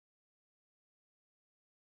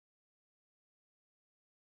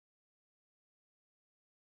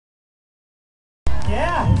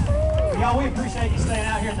Well, we appreciate you staying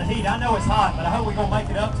out here in the heat. I know it's hot, but I hope we're going to make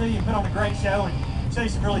it up to you and put on a great show and show you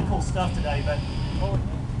some really cool stuff today. But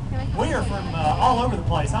we are from all over the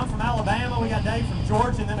place. I'm from Alabama. We got Dave from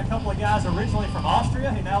Georgia, and then a couple of guys originally from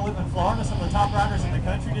Austria who now live in Florida, some of the top riders in the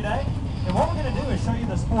country today. And what we're going to do is show you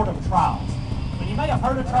the sport of trials. And you may have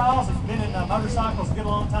heard of trials if you've been in motorcycles a good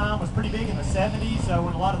long time. It was pretty big in the 70s, so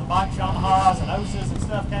when a lot of the bike Yamahas and Osas and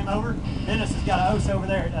stuff came over. Dennis has got an Osa over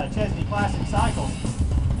there at Chesnee Classic Cycles.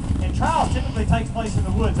 And trials typically takes place in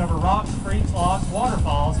the woods over rocks, creeks, logs,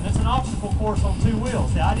 waterfalls, and it's an obstacle course on 2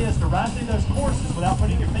 wheels. The idea is to ride through those courses without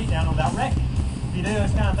putting your feet down, without wrecking. If you do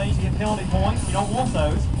those kind of things, you get penalty points. You don't want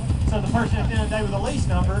those. So the person at the end of the day with the least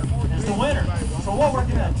number is the winner. So what we're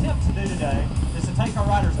going to attempt to do today is to take our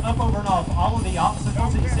riders up, over, and off all of the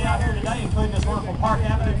obstacles that you see out here today, including this wonderful Park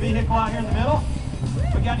Avenue vehicle out here in the middle.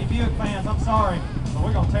 If we got any Buick fans, I'm sorry, but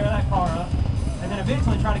we're going to tear that car up. And then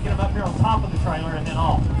eventually try to get them up here on top of the trailer and then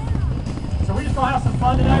off. So we're just going to have some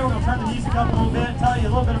fun today. We're going to turn the music up a little bit, tell you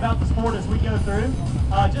a little bit about the sport as we go through.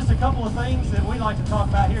 Just a couple of things that we like to talk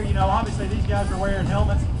about here. You know, obviously these guys are wearing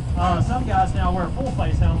helmets. Some guys now wear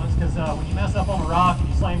full-face helmets because when you mess up on a rock and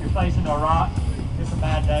you slam your face into a rock, it's a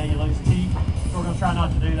bad day, you lose teeth. So we're going to try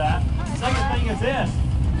not to do that. Second thing is this.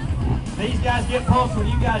 These guys get pumped when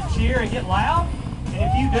you guys cheer and get loud. And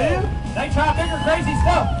if you do, they try bigger crazy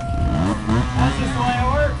stuff. That's just the way it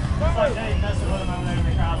works. It's like Dave messing with them over there in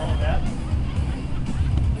the crowd a little bit.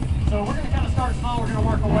 So we're going to kind of start small. We're going to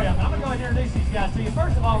work our way up. I'm going to go ahead and introduce these guys to you.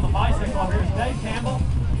 First of all, on the bicycle over here is Dave Campbell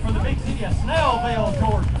from the big city of Snellville,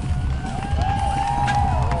 Georgia.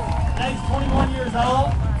 Dave's 21 years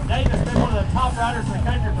old. Dave has been one of the top riders in the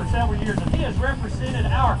country for several years, and he has represented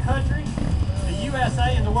our country, the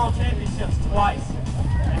USA, in the World Championships twice.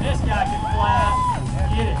 And this guy can flat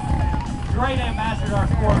get it. Great ambassador to our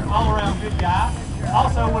sport, all-around good guy.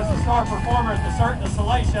 Also was the star performer at the Cirque du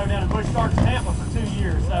Soleil show down in Busch Gardens, Tampa for 2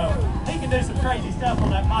 years. So he can do some crazy stuff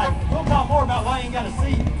on that bike. We'll talk more about why he ain't got a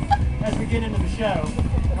seat as we get into the show.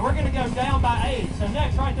 And we're going to go down by age. So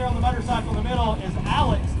next, right there on the motorcycle in the middle, is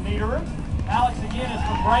Alex Niederer. Alex, again, is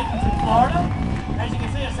from Bradenton, Florida. As you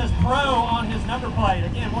can see, it says Pro on his number plate.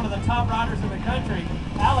 Again, one of the top riders in the country.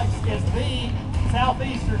 Alex is the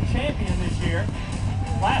Southeastern champion this year.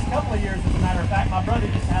 Last couple of years, as a matter of fact, my brother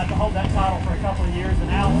just had to hold that title for a couple of years,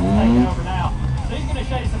 and Alex is taking over now. So he's going to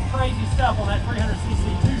show you some crazy stuff on that 300cc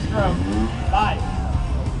two-stroke bike.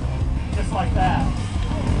 Just like that.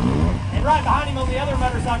 And right behind him on the other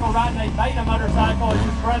motorcycle, riding a Beta motorcycle, is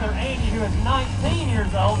his brother Andy, who is 19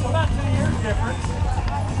 years old, so about 2 years difference.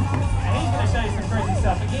 And he's going to show you some crazy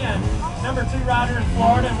stuff. Again, number 2 rider in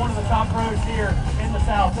Florida and one of the top pros here in the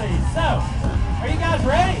Southeast. So, are you guys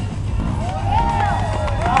ready?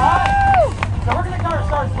 Alright. So we're going to kind of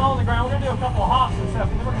start small on the ground. We're going to do a couple of hops and stuff,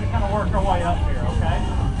 and then we're going to kind of work our way up here, okay?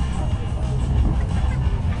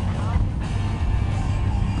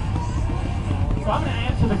 So I'm going to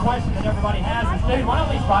answer the question that everybody has is, dude, why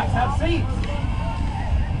don't these bikes have seats?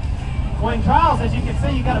 Well, in trials, as you can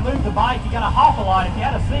see, you got to move the bike, you got to hop a lot. If you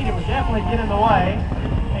had a seat, it would definitely get in the way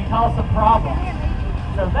and cause some problems.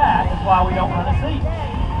 So that is why we don't run a seat.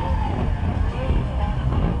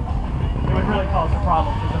 It would really cause some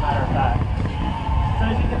problems, as a matter of fact. So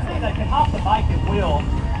as you can see, they can hop the bike at will.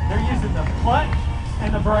 They're using the clutch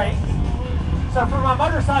and the brakes. So for my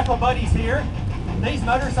motorcycle buddies here, these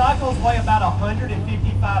motorcycles weigh about 155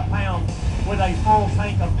 pounds with a full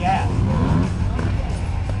tank of gas.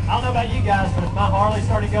 I don't know about you guys, but if my Harley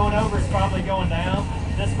started going over, it's probably going down.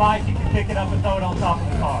 This bike, you can pick it up and throw it on top of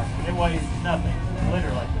the car. It weighs nothing,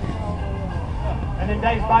 literally. And then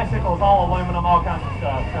Dave's bicycle is all aluminum, all kinds of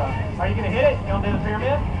stuff. So, are you going to hit it? You going to do the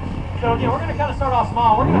pyramid? So again, we're going to kind of start off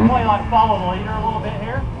small. We're going to play like follow the leader a little bit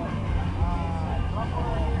here.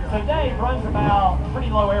 So Dave runs about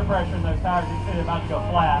pretty low air pressure in those tires. You can see they're about to go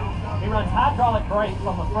flat. He runs hydraulic brakes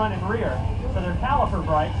on the front and rear. So they're caliper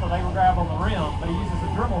brakes, so they will grab on the rim, but he uses a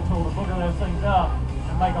Dremel tool to booger those things up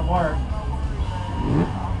and make them work.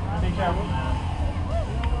 Be careful.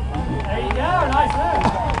 There you go, nice move.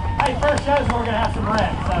 Hey, first shows we're going to have some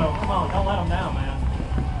wrecks, so come on, don't let them down, man.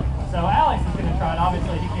 So Alex is going to try it.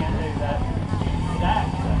 Obviously, he can't do that.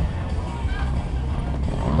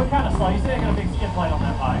 But kind of slow. You see I got a big skid plate on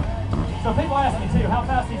that bike. So people ask me too, how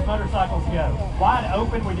fast these motorcycles go. Wide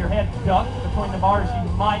open with your head ducked between the bars, you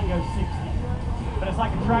might go 60. But it's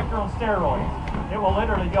like a tractor on steroids. It will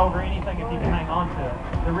literally go over anything if you can hang on to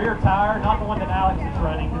it. The rear tire, not the one that Alex is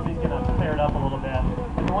running because he's going to tear it up a little bit,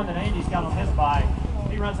 but the one that Andy's got on his bike,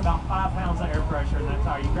 he runs about 5 pounds of air pressure in that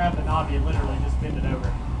tire. You grab the knob, you literally just bend it over.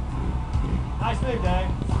 Nice move, Dave.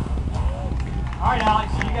 All right,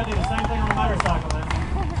 Alex, you got to do the same thing on the motorcycle, man.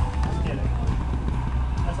 Just kidding.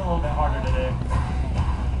 That's a little bit harder to do.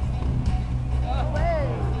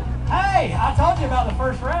 Hey, I told you about the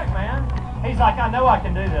first wreck, man. He's like, I know I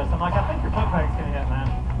can do this. I'm like, I think your foot peg's gonna hit,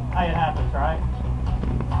 man. Hey, it happens, right?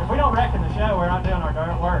 If we don't wreck in the show, we're not doing our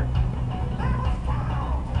dirt work.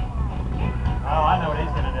 Oh, I know what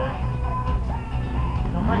he's gonna do.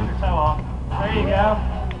 Don't break your toe off. There you go.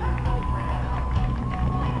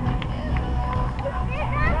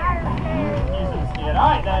 Using the skid.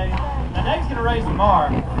 All right, Dave. Now Dave's gonna raise the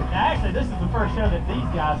bar. Now, actually, this is the first show that these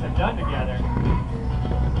guys have done together.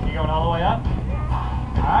 You going all the way up?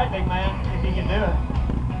 All right, big man, if you can do it.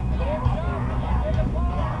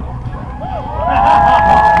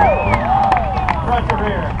 Front to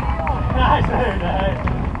rear. Nice move, Dave.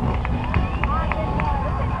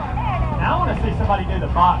 Now I want to see somebody do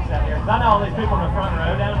the box out here, because I know all these people in the front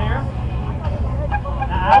row down here.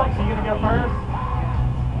 Now, Alex, are you going to go first?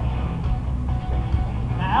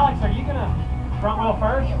 Now, Alex, are you going to front wheel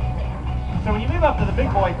first? So when you move up to the big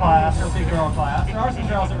boy class, or big girl class, there are some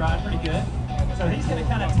girls that ride pretty good. So he's going to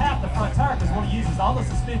kind of tap the front tire, because what he uses all the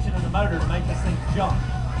suspension in the motor to make this thing jump.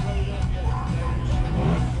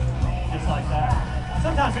 Just like that.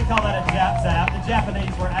 Sometimes we call that a Jap Zap. The Japanese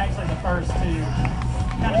were actually the first to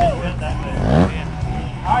kind of invent that move.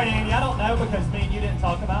 All right, Andy, I don't know because me and you didn't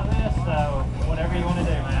talk about this, so whatever you want to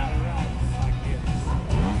do, man.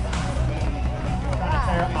 Trying to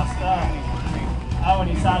tear up my stuff. Oh, and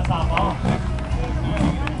he side top off.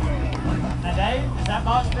 Now, Dave, is that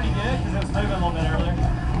box pretty good? Because it was moving a little bit earlier.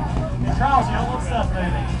 In trials, you don't want stuff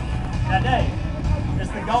moving. Now, Dave, is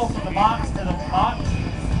the goal from the box to the box?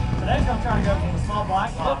 Today's going to try to go from the small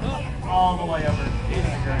black box all the way over to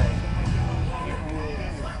the gray.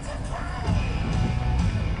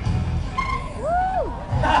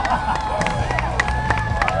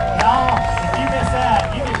 Y'all, if you miss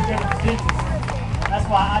that, you need to go to the stitches. That's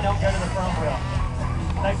why I don't go to the front wheel.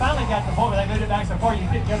 They finally got to the point where they moved it back so far you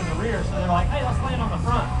couldn't go to the rear, so they're like, hey, let's land on the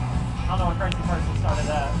front. I don't know what crazy person started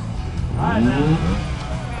that. All right, now.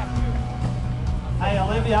 Hey,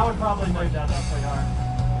 Olivia, I would probably move down that pretty hard.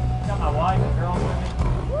 Got my wife and girls with me.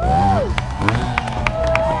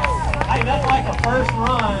 Hey, that's like the first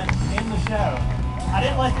run in the show. I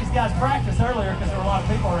didn't let these guys practice earlier because there were a lot of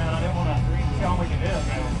people around. I didn't want to show them we could do it.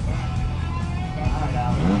 All right,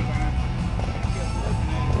 Alex.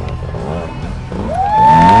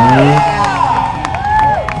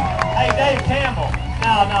 Hey, Dave Campbell.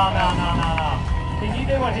 No. Can you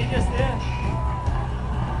do what he just did?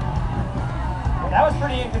 That was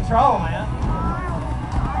pretty in control, man.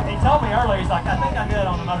 He told me earlier, he's like, I think I did it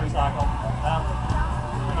on the motorcycle. I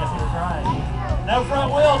guess he was right. No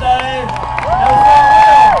front wheel, Dave. No front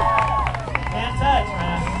wheel. Can't touch,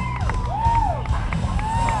 man.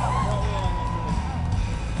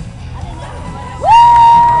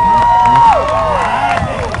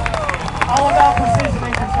 All about precision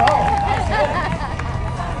and control.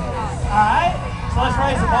 Alright, so let's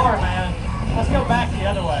raise the bar, man. Let's go back the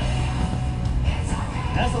other way.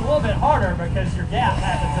 That's a little bit harder because your gap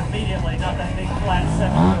happens immediately, not that big flat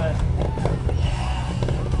 7 foot.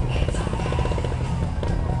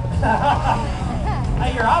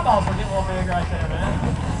 Hey, your eyeballs are getting a little big right there, man.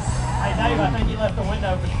 Hey, Dave, I think you left the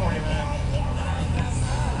window open for you, man.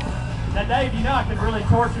 Now, Dave, you know I could really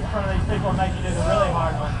torch in front of these people and make you do the really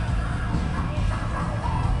hard one.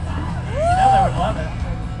 You know they would love it.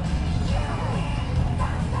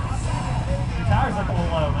 Your tires look a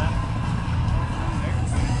little low, man.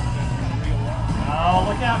 Oh,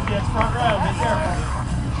 look out, kids. Front row. Be careful.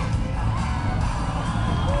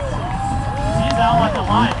 She's out like a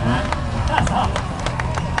lion, man. That's awesome.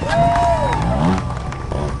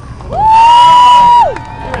 Oh,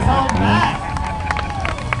 he was holding back.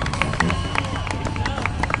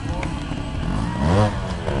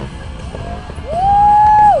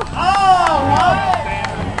 Oh, what?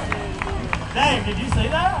 Dave, did you see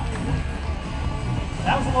that?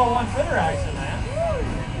 That was a little one-footer action, man.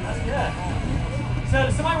 That's good. So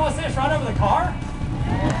does somebody want to see us right over the car?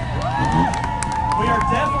 We are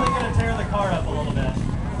definitely going to tear the car up a little bit.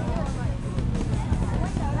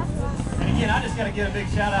 And again, I just got to give a big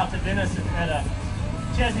shout out to Dennis at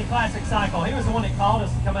Chesnee Classic Cycle. He was the one that called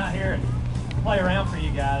us to come out here and play around for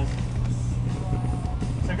you guys.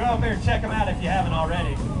 So go up there and check them out if you haven't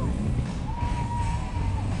already.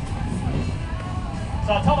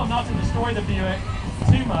 So I told him not to destroy the Buick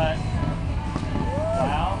too much.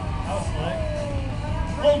 Wow, that was slick.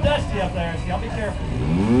 A little dusty up there, so y'all be careful.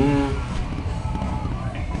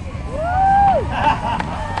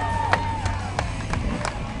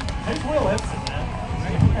 Who's Will Ibsen, man?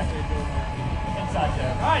 Inside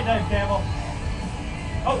joke. All right, Dave Campbell.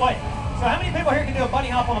 Oh, wait. So how many people here can do a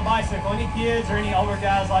bunny hop on a bicycle? Any kids or any older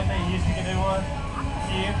guys like me used to can do one?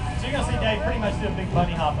 You? So you're going to see Dave pretty much do a big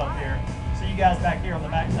bunny hop up here. So you guys back here on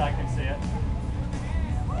the back side can see it.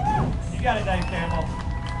 You got it, Dave Campbell.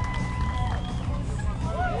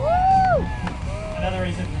 Another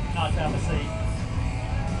reason not to have a seat.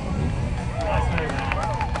 Nice move, man.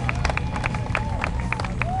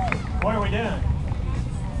 What are we doing?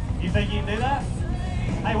 You think you can do that?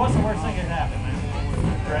 Hey, what's the worst thing that can happen, man?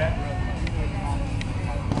 Correct?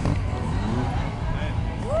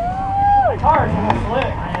 The car is a little slick,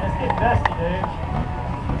 man. It's getting dusty, dude.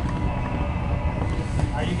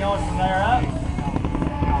 Are you going from there up?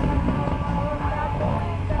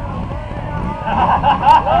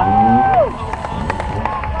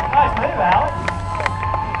 Nice move, Alex.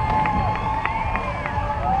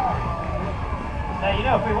 Now, you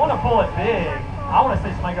know, if we want to pull it big, I want to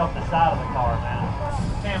see somebody go up the side of the car, man.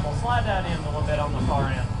 Campbell, slide that in a little bit on the far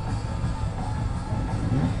end.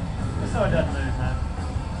 Just so it doesn't move, man.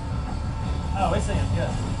 Oh, it's in,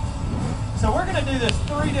 good. So we're going to do this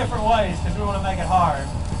 3 different ways because we want to make it hard.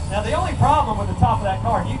 Now, the only problem with the top of that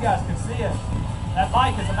car, you guys can see it, that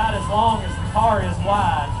bike is about as long as the car is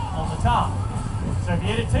wide on the top. So if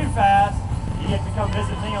you hit it too fast, you get to come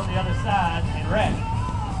visit me on the other side and wreck.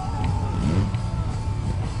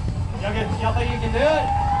 Y'all think you can do it?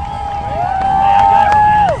 Hey, I got you,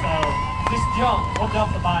 man. So just jump. We'll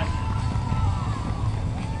dump the bike.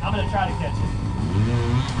 I'm going to try to catch it.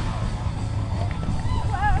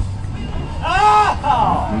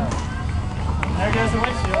 Oh! There goes the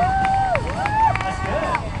windshield. That's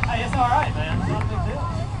good. Hey, it's all right, man. It's not a big deal.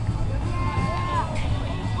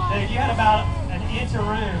 Dude, you had about an inch of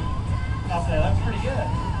room out there. That's pretty good.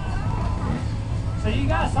 So you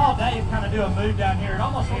guys saw Dave kind of do a move down here. It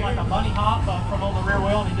almost looked like a bunny hop from on the rear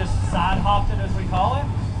wheel, and he just side hopped it, as we call it.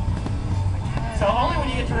 So only when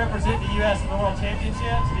you get to represent the U.S. in the World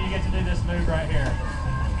Championships do you get to do this move right here.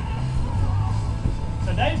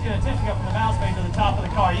 So Dave's going to attempt to go from the mouse beam to the top of the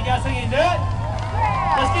car. You guys think he can do it?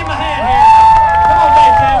 Let's give him a hand here. Come on,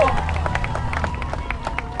 Dave Campbell.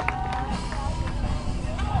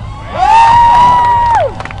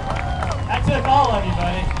 That took all of you,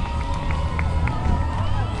 buddy.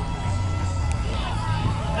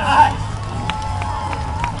 Nice.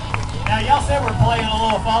 Now, y'all said we're playing a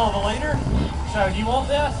little follow the leader. So, do you want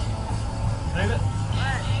this? Move it.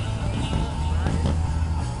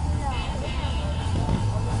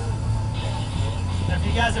 If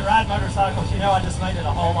you guys that ride motorcycles, you know I just made it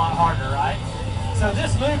a whole lot harder, right? So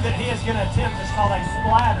this move that he is going to attempt is called a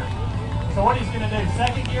splatter. So what he's going to do,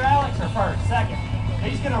 second gear, Alex, or first? Second.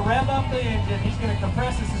 He's going to rev up the engine, he's going to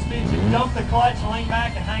compress the suspension, dump the clutch, lean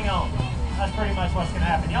back, and hang on. That's pretty much what's going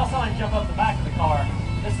to happen. Y'all saw him jump up the back of the car.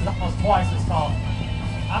 This is almost twice as tall.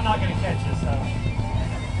 I'm not going to catch this, so.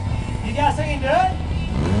 You guys think he can do it?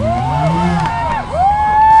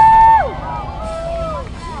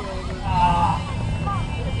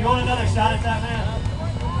 You want another shot at that, man?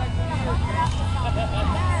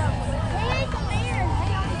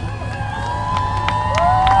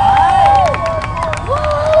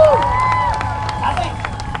 I think,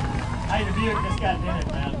 hey, the Buick just got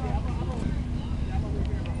dented, man.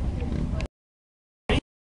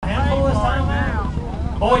 Handful this time, man.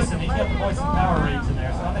 Boyson, he's got the Boyson power reeds in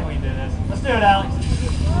there, so I think we can do this. Let's do it, Alex.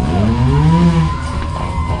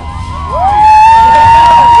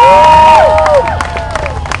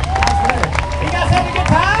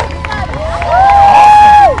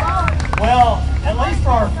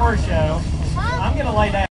 First show, I'm going to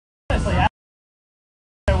lay down. Honestly, I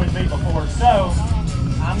with me before, so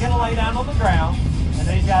I'm going to lay down on the ground, and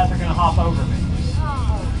these guys are going to hop over me.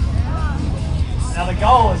 Now the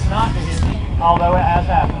goal is not to hit me, although it has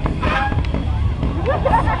happened.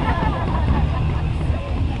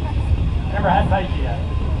 Never had faith yet.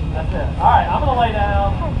 That's it. All right, I'm going to lay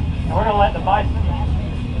down, and we're going to let the bison.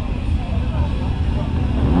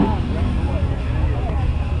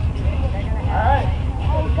 All right.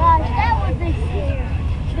 Oh gosh, that would be scary.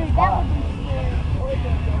 Dude, that would be scary.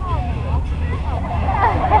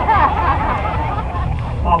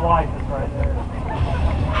 My wife is right there.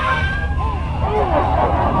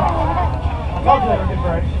 I told you they were good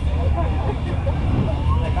brakes.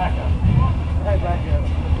 Hey, back up. Hey, back up.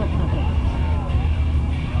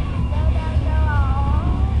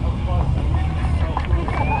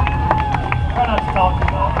 Try not to talk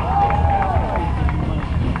too much.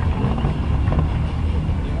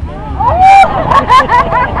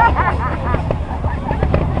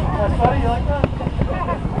 That's funny, you like that?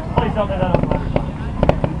 Please don't do that on the motorcycle.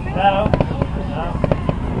 No. No.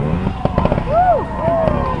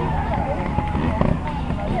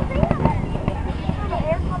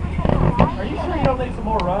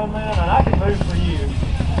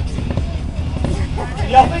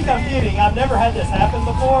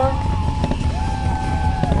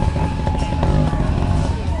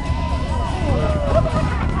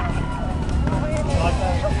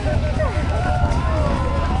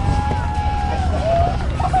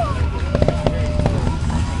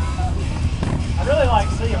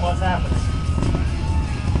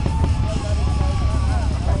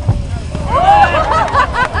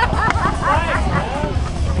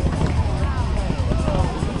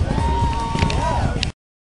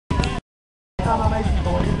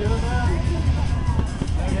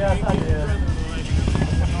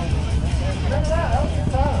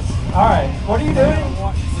 All right, what are you doing?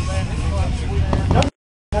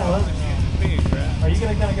 Are you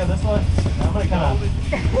going to kind of go this way? I'm going to kind of...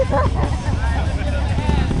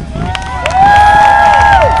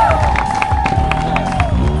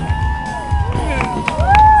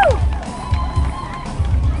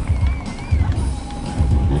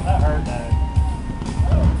 That hurt, Dad.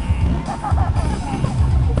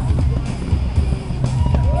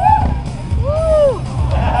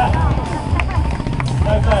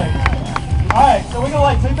 No thanks. All right, so we're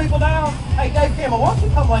going to lay 2 people down. Hey, Dave Campbell, why don't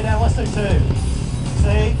you come lay down? Let's do 2.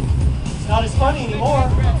 See? It's not as funny anymore.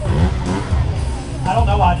 I don't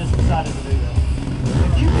know why I just decided to do that.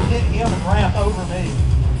 If you can hit him and ramp over me.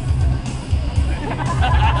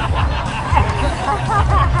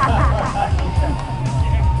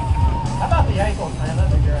 How about the ankles, man?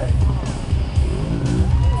 That'd be great.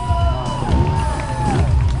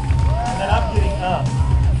 And then I'm getting up.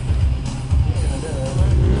 He's gonna do it.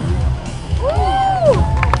 Woo!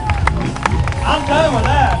 I'm done with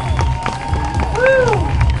that. Woo!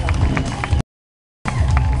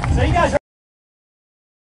 So you guys are...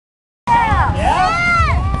 Yeah?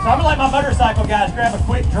 So I'm gonna let my motorcycle guys grab a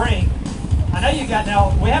quick drink. I know you got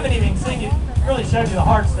now, we haven't even seen you, really showed you the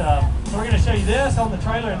hard stuff. So we're going to show you this on the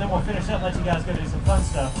trailer and then we'll finish up and let you guys go do some fun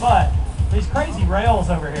stuff. But these crazy rails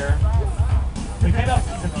over here, we came up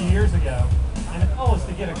with these a few years ago. And the goal is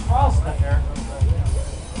to get across there.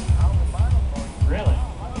 Really?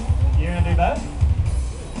 You're going to do both?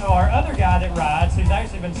 So our other guy that rides, who's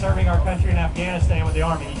actually been serving our country in Afghanistan with the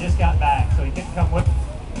Army, he just got back, so he couldn't come with us.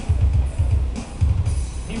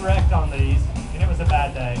 He wrecked on these, and it was a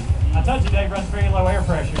bad day. I told you Dave runs very low air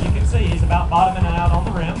pressure. You can see he's about bottoming out on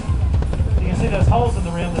the rim. You can see those holes in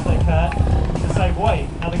the rim that they cut to save weight.